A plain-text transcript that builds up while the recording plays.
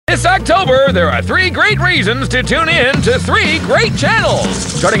This October, there are 3 great reasons to tune in to 3 great channels.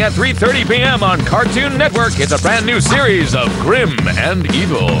 Starting at 3:30 p.m. on Cartoon Network, it's a brand new series of Grim and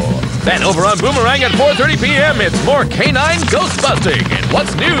Evil. Then over on Boomerang at 4:30 p.m., it's more canine ghostbusting and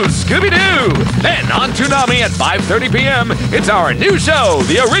What's New Scooby-Doo. Then on Toonami at 5:30 p.m., it's our new show,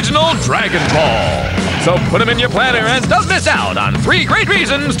 the original Dragon Ball. So put them in your planner and don't miss out on 3 great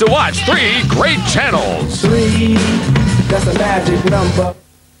reasons to watch 3 great channels. 3, that's a magic number.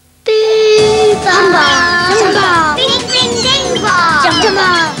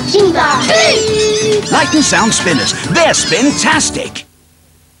 Light and sound spinners. They're spin-tastic.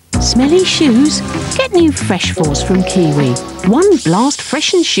 Smelly shoes? Get new Fresh Force from Kiwi. One blast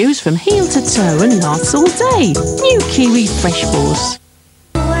freshens shoes from heel to toe and lasts all day. New Kiwi Fresh Force.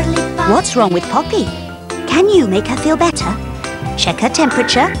 What's wrong with Poppy? Can you make her feel better? Check her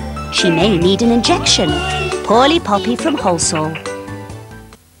temperature. She may need an injection. Poorly Poppy from Wholesale.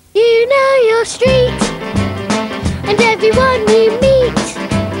 You know your street and everyone you meet.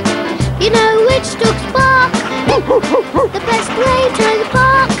 You know which dogs bark, the best play to the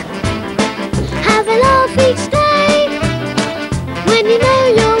park. Have a laugh each day when you know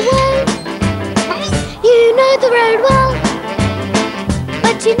your way. You know the road well,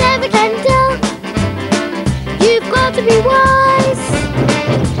 but you never can tell. You've got to be wise,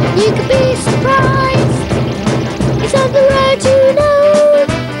 you could be surprised. It's on the road you know.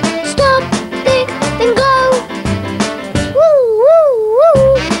 Stop, think, and go. Woo, woo, woo.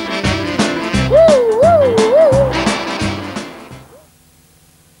 Woo, woo, woo.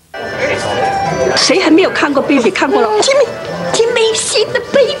 谁还没有看过 baby 看过了 Timmy see the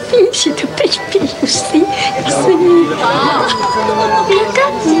baby see the baby you see you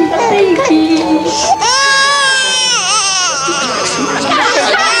got the baby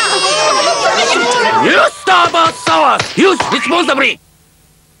You Starburst Sours! Use responsibly!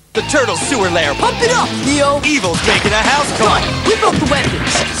 The turtle sewer lair. Pump it up, Neo. Evil's making a house call. Whip up the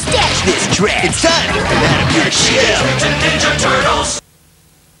weapons! Stash this trash! It's time to get out of your shell. Ninja Turtles!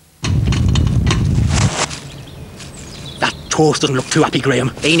 That toast doesn't look too happy,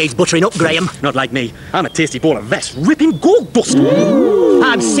 Graham. He needs buttering up, Graham. Not like me. I'm a tasty ball of vest, ripping gold dust.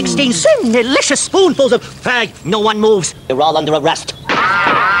 I'm 16 delicious spoonfuls of... Hey, no one moves. You're all under arrest.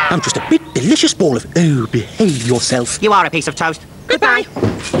 I'm just a big delicious ball of... Oh, behave yourself. You are a piece of toast. Goodbye.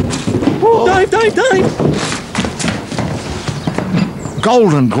 Dive, dive, dive.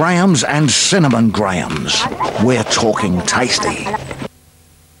 Golden Grahams and Cinnamon Grahams. We're talking tasty.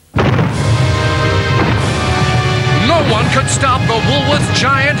 No one can stop the Woolworths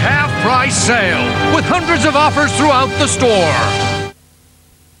giant half-price sale with hundreds of offers throughout the store.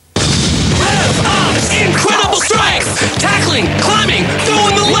 Rev-Ups! Incredible strength! Tackling, climbing,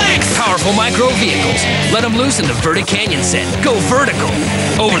 doing the legs! Powerful micro vehicles. Let them loose in the Vertic Canyon set. Go vertical.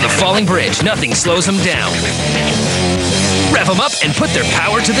 Over the falling bridge, nothing slows them down. Rev them up and put their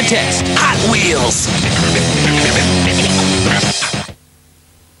power to the test. Hot Wheels!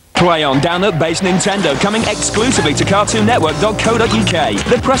 Play on download Base Nintendo, coming exclusively to CartoonNetwork.co.uk.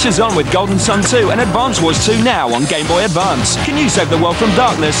 The pressure's on with Golden Sun 2 and Advance Wars 2 now on Game Boy Advance. Can you save the world from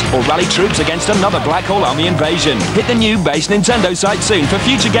darkness or rally troops against another Black Hole Army invasion? Hit the new Base Nintendo site soon for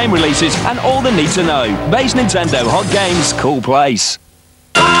future game releases and all the need to know. Base Nintendo, hot games, cool place.